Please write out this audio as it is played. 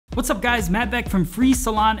What's up guys, Matt Beck from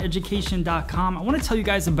FreeSalonEducation.com. I want to tell you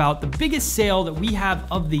guys about the biggest sale that we have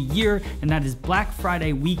of the year, and that is Black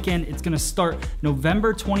Friday weekend. It's going to start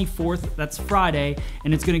November 24th, that's Friday,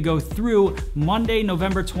 and it's going to go through Monday,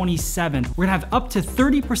 November 27th. We're going to have up to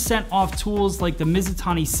 30% off tools like the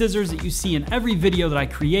Mizutani scissors that you see in every video that I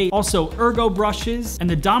create. Also ergo brushes, and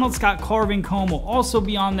the Donald Scott carving comb will also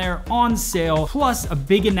be on there on sale. Plus a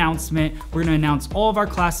big announcement, we're going to announce all of our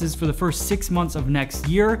classes for the first 6 months of next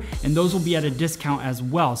year, and those will be at a discount as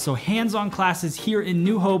well. So hands-on classes here in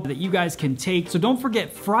New Hope that you guys can take. So don't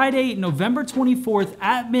forget, Friday, November 24th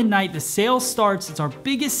at midnight, the sale starts. It's our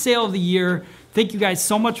biggest sale of the year. Thank you guys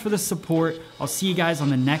so much for the support. I'll see you guys on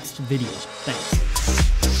the next video.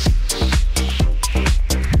 Thanks.